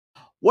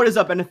What is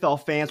up,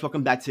 NFL fans?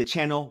 Welcome back to the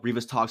channel,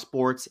 Reva's Talk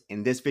Sports.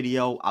 In this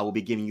video, I will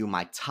be giving you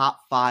my top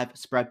 5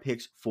 spread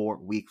picks for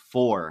week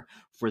 4.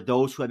 For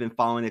those who have been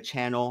following the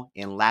channel,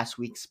 in last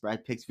week's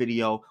spread picks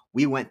video,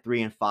 we went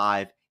 3 and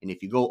 5. And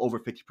if you go over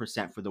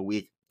 50% for the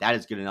week, that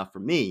is good enough for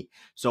me.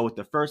 So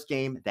the first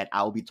game that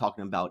I will be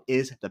talking about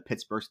is the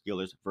Pittsburgh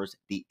Steelers versus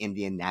the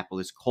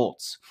Indianapolis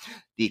Colts.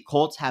 The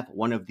Colts have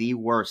one of the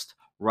worst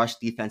rush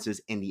defenses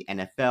in the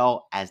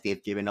NFL, as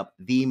they've given up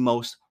the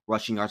most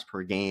rushing yards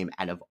per game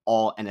out of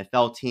all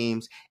NFL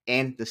teams,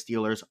 and the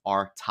Steelers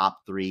are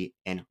top 3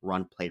 in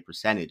run play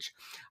percentage.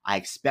 I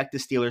expect the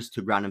Steelers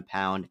to ground and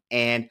pound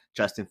and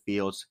Justin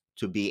Fields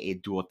to be a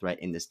dual threat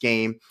in this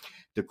game.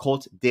 The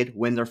Colts did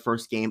win their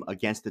first game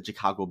against the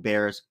Chicago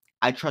Bears.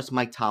 I trust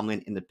Mike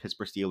Tomlin in the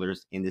Pittsburgh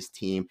Steelers in this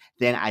team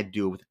than I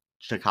do with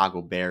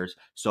Chicago Bears.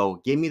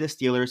 So give me the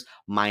Steelers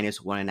minus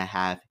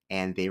 1.5,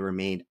 and they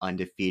remain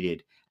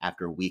undefeated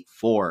after week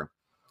 4.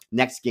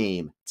 Next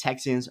game,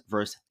 Texans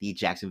versus the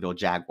Jacksonville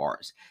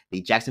Jaguars.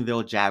 The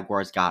Jacksonville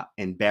Jaguars got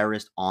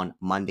embarrassed on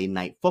Monday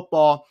Night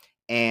Football,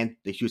 and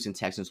the Houston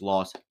Texans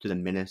lost to the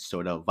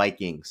Minnesota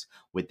Vikings.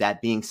 With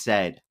that being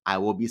said, I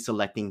will be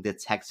selecting the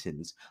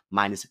Texans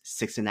minus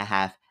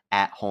 6.5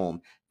 at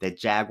home. The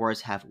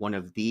Jaguars have one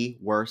of the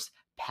worst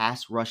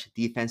pass rush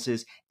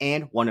defenses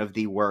and one of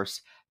the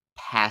worst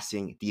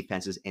passing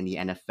defenses in the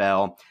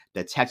NFL.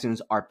 The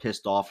Texans are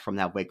pissed off from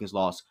that Vikings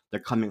loss.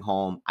 They're coming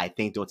home. I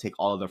think they'll take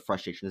all of their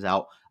frustrations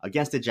out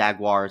against the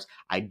Jaguars.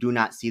 I do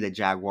not see the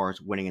Jaguars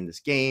winning in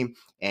this game.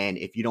 And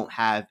if you don't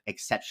have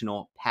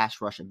exceptional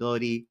pass rush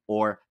ability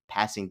or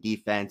passing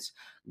defense,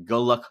 good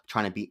luck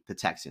trying to beat the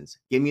Texans.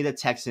 Give me the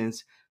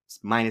Texans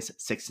minus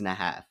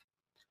 6.5.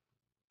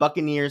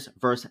 Buccaneers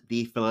versus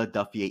the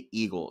Philadelphia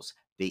Eagles.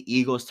 The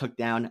Eagles took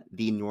down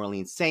the New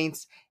Orleans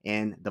Saints,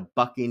 and the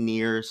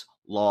Buccaneers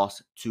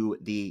lost to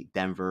the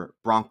Denver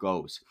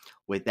Broncos.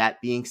 With that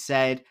being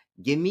said,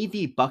 give me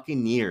the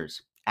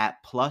Buccaneers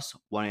at plus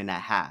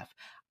 1.5.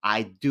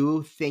 I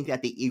do think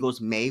that the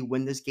Eagles may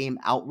win this game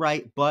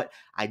outright, but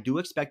I do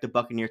expect the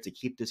Buccaneers to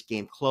keep this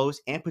game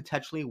close and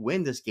potentially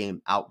win this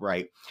game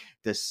outright.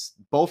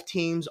 Both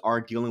teams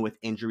are dealing with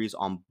injuries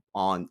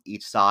on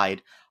each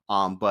side.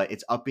 But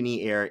it's up in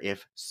the air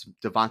if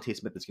Devontae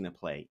Smith is going to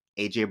play,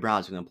 A.J. Brown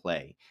is going to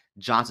play,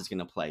 Johnson's going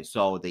to play.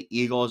 So the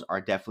Eagles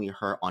are definitely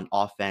hurt on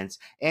offense,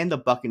 and the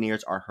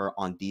Buccaneers are hurt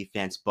on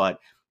defense. But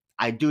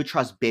I do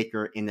trust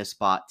Baker in this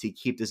spot to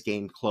keep this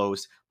game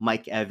close.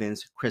 Mike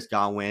Evans, Chris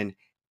Godwin,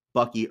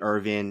 Bucky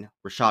Irvin,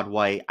 Rashad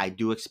White. I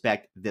do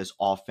expect this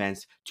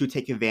offense to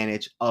take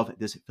advantage of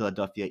this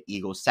Philadelphia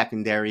Eagles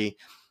secondary.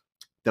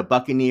 The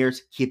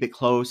Buccaneers keep it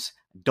close.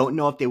 Don't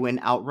know if they win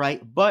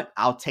outright, but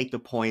I'll take the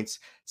points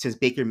since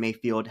Baker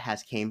Mayfield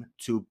has came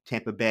to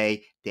Tampa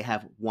Bay. They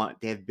have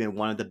been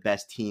one of the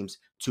best teams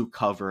to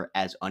cover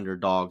as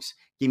underdogs.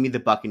 Give me the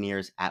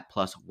Buccaneers at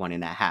plus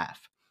 1.5.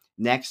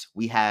 Next,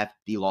 we have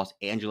the Los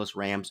Angeles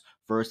Rams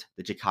versus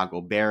the Chicago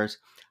Bears.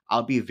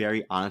 I'll be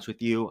very honest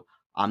with you.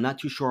 I'm not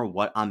too sure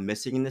what I'm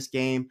missing in this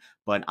game,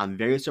 but I'm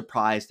very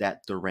surprised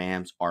that the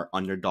Rams are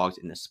underdogs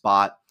in the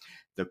spot.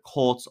 The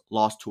Bears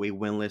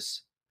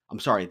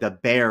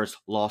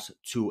lost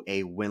to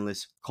a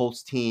winless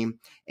Colts team,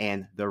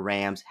 and the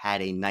Rams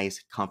had a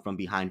nice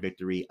come-from-behind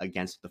victory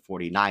against the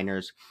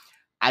 49ers.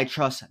 I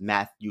trust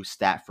Matthew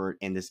Stafford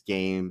in this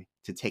game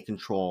to take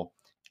control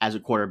as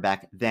a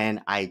quarterback.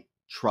 Then I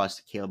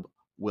trust Caleb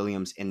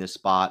Williams in this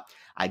spot.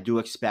 I do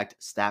expect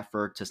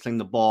Stafford to sling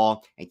the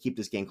ball and keep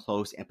this game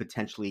close and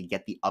potentially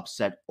get the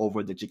upset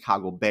over the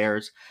Chicago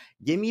Bears.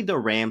 Give me the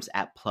Rams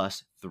at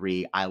plus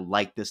 3. I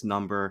like this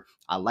number.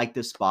 I like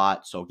this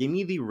spot. So give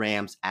me the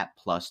Rams at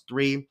plus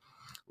 3.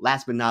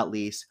 Last but not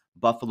least,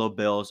 Buffalo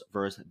Bills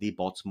versus the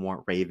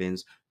Baltimore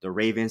Ravens. The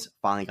Ravens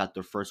finally got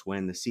their first win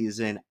in the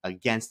season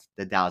against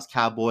the Dallas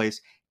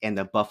Cowboys, and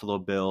the Buffalo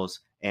Bills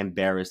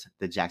embarrassed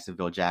the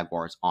Jacksonville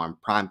Jaguars on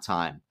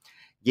primetime.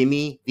 Give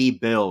me the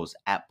Bills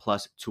at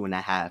plus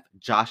 2.5.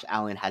 Josh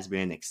Allen has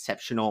been an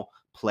exceptional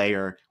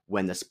player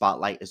when the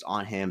spotlight is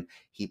on him.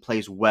 He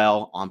plays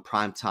well on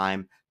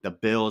primetime. The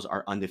Bills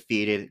are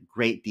undefeated.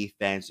 Great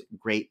defense,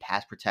 great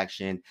pass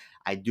protection.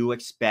 I do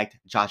expect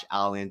Josh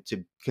Allen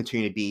to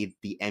continue to be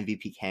the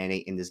MVP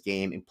candidate in this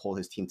game and pull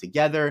his team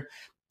together.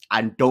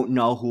 I don't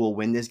know who will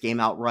win this game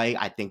outright.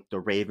 I think the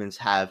Ravens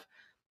have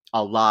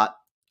a lot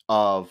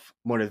of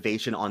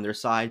motivation on their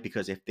side,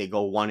 because if they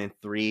go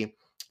 1-3,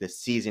 the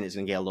season is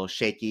going to get a little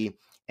shaky,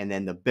 and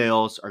then the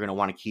Bills are going to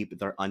want to keep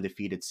their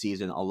undefeated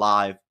season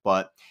alive.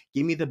 But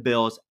give me the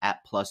Bills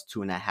at plus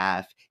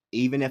 2.5.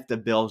 Even if the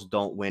Bills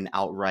don't win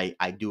outright,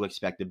 I do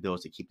expect the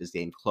Bills to keep this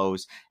game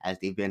close, as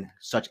they've been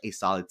such a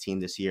solid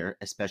team this year,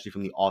 especially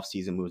from the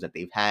offseason moves that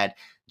they've had.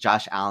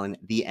 Josh Allen,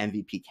 the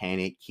MVP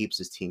candidate, keeps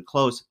his team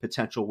close,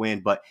 potential win,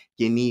 but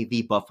give me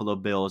the Buffalo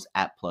Bills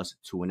at plus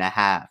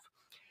 2.5.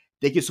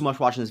 Thank you so much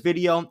for watching this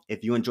video.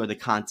 If you enjoyed the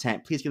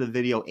content, please give the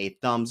video a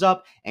thumbs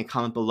up and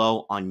comment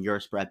below on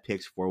your spread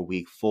picks for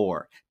week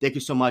 4. Thank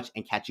you so much,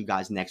 and catch you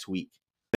guys next week.